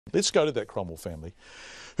Let's go to that Cromwell family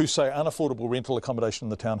who say unaffordable rental accommodation in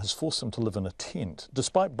the town has forced them to live in a tent.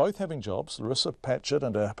 Despite both having jobs, Larissa Patchett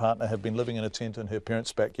and her partner have been living in a tent in her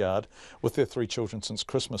parents' backyard with their 3 children since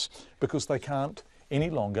Christmas because they can't any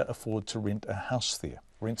longer afford to rent a house there.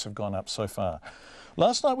 Rents have gone up so far.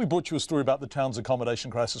 Last night we brought you a story about the town's accommodation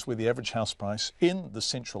crisis where the average house price in the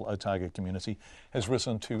central Otago community has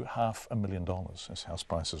risen to $500,000. As house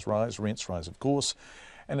prices rise, rents rise of course.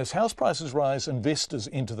 And as house prices rise, investors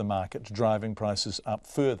enter the market, driving prices up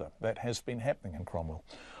further. That has been happening in Cromwell.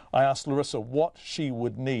 I asked Larissa what she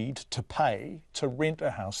would need to pay to rent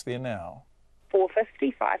a house there now.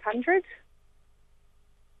 $450, $500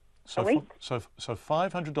 a week. So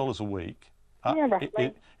 $500 a week. Yeah, roughly.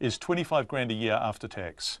 It is 25 grand a year after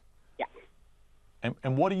tax. Yeah.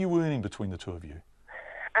 And what are you earning between the two of you?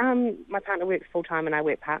 My partner works full-time and I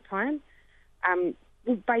work part-time.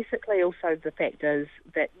 Well, basically, also the fact is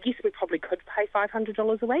that, yes, we probably could pay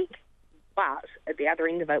 $500 a week, but at the other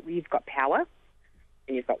end of it, you've got power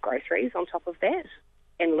and you've got groceries on top of that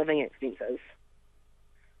and living expenses.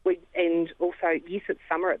 And also, yes, it's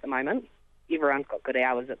summer at the moment. Everyone's got good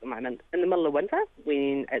hours at the moment. In the middle of winter,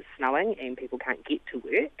 when it's snowing and people can't get to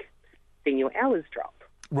work, then your hours drop.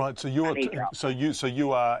 Right, so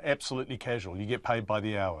you are absolutely casual. You get paid by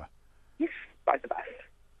the hour. Yes, both of us.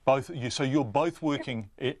 So you're both working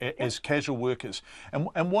as casual workers.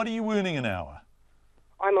 And what are you earning an hour?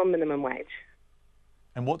 I'm on minimum wage.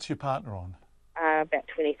 And what's your partner on? About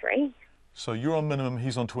 23. So you're on minimum,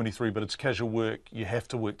 he's on 23, but it's casual work. You have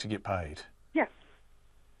to work to get paid. Yeah.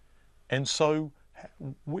 And so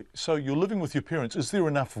you're living with your parents. Is there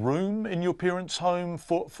enough room in your parents' home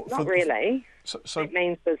for Not really. So it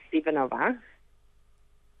means there's 7 of us,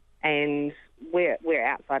 and we're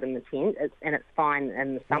outside in the tent, and it's fine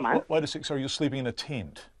in the summer. Wait a sec, sorry, you're sleeping in a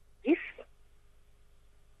tent? Yes.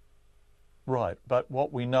 Right, but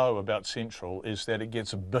what we know about Central is that it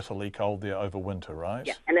gets bitterly cold there over winter, right?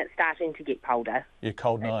 Yeah, and it's starting to get colder. Yeah,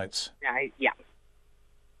 cold nights. Yeah.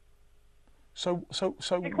 So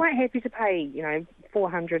we're quite happy to pay,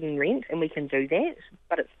 $400 in rent, and we can do that,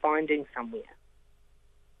 but it's finding somewhere.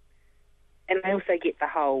 And I also get the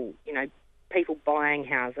whole, people buying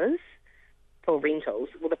houses for rentals.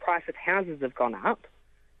 Well, the price of houses have gone up,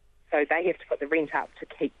 so they have to put the rent up to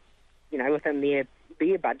keep, within their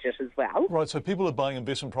budget as well. Right, so people are buying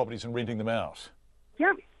investment properties and renting them out.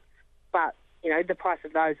 Yeah, but, the price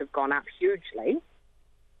of those have gone up hugely.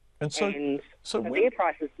 And so their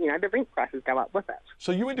prices, the rent prices go up with it.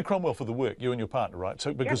 So you went to Cromwell for the work, you and your partner, right?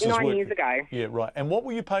 So because 9 years ago. Yeah, right. And what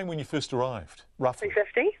were you paying when you first arrived, roughly?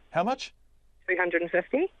 $350. How much?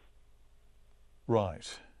 $350.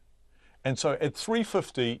 Right. And so at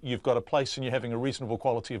 $350, you've got a place and you're having a reasonable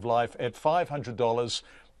quality of life. At $500,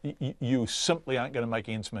 you simply aren't going to make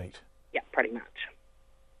ends meet. Yeah, pretty much.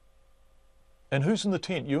 And who's in the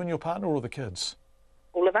tent, you and your partner or the kids?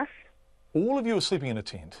 All of us. All of you are sleeping in a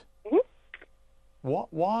tent? Mm-hmm.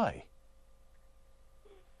 What? Why?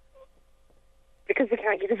 Because we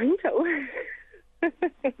can't get a rental.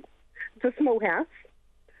 It's a small house.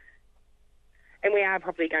 And we are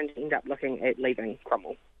probably going to end up looking at leaving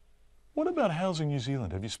Cromwell. What about Housing New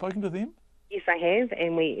Zealand? Have you spoken to them? Yes, I have,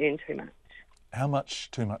 and we earn too much. How much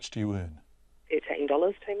too much do you earn? $13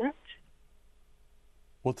 too much.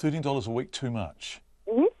 Well, $13 a week too much?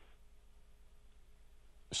 Mm-hmm.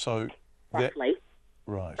 So... Roughly.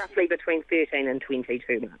 Right. Roughly between 13 and 20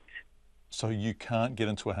 too much. So you can't get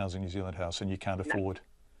into a Housing New Zealand house and you can't afford... No.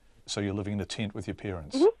 So you're living in a tent with your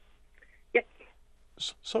parents? Mm-hmm. Yep.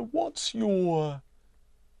 So what's your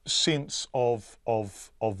sense of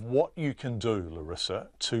what you can do, Larissa,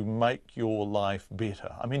 to make your life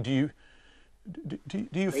better? I mean, do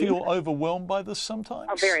you feel overwhelmed by this sometimes?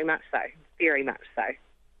 Oh, very much so. Very much so.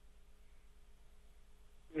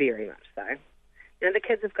 Very much so. The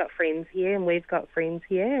kids have got friends here, and we've got friends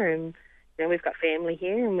here, and we've got family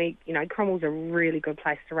here, and Cromwell's a really good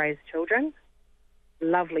place to raise children.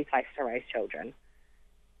 Lovely place to raise children.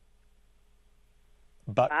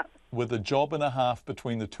 But with a job and a half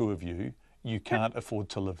between the two of you, you can't afford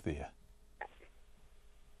to live there.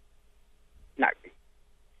 No.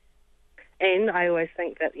 And I always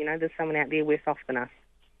think that, there's someone out there worse off than us.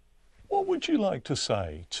 What would you like to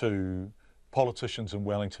say to politicians in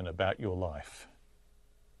Wellington about your life?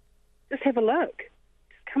 Just have a look.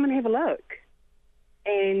 Just come and have a look.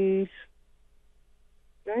 And,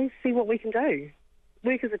 see what we can do.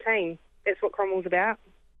 Work as a team. That's what Cromwell's about.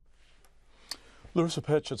 Larissa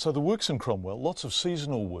Patchett, so the work's in Cromwell, lots of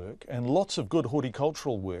seasonal work and lots of good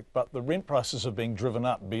horticultural work, but the rent prices are being driven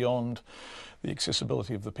up beyond the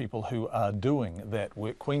accessibility of the people who are doing that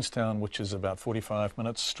work. Queenstown, which is about 45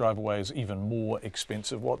 minutes, drive away is even more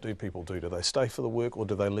expensive. What do people do? Do they stay for the work or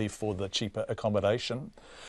do they leave for the cheaper accommodation?